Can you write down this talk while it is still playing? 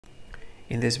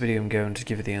In this video, I'm going to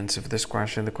give you the answer for this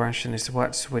question. The question is,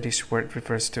 what Swedish word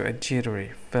refers to a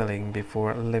jittery feeling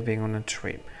before leaving on a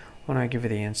trip? When I give you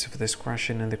the answer for this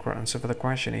question, and the correct answer for the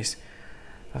question is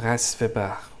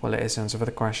rasfeber. Well, it is the answer for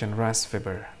the question,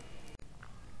 rasfeber.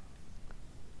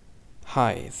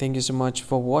 Hi, thank you so much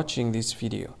for watching this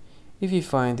video. If you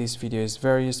find this video is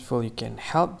very useful, you can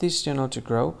help this channel to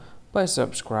grow by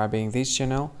subscribing this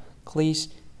channel. Please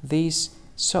this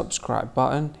subscribe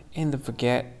button and don't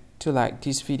forget to like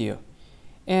this video.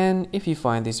 And if you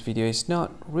find this video is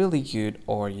not really good,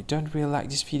 or you don't really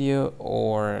like this video,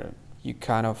 or you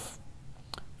kind of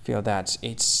feel that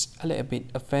it's a little bit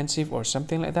offensive or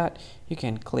something like that, you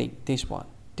can click this one,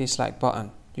 dislike button.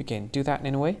 You can do that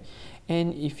anyway.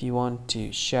 And if you want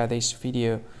to share this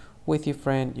video with your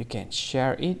friend, you can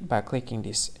share it by clicking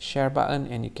this share button,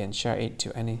 and you can share it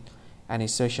to any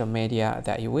social media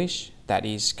that you wish that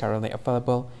is currently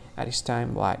available at this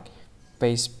time, like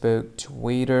Facebook,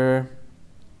 Twitter,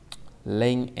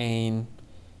 LinkedIn,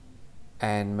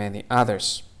 and many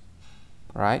others,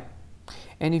 right?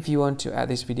 And if you want to add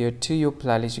this video to your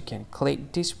playlist, you can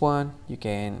click this one. You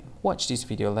can watch this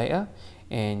video later,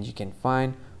 and you can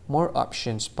find more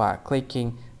options by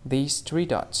clicking these three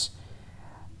dots.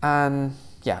 And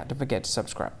yeah, don't forget to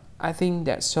subscribe. I think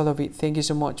that's all of it. Thank you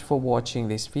so much for watching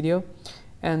this video,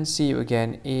 and see you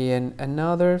again in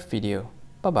another video.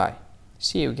 Bye bye.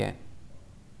 See you again.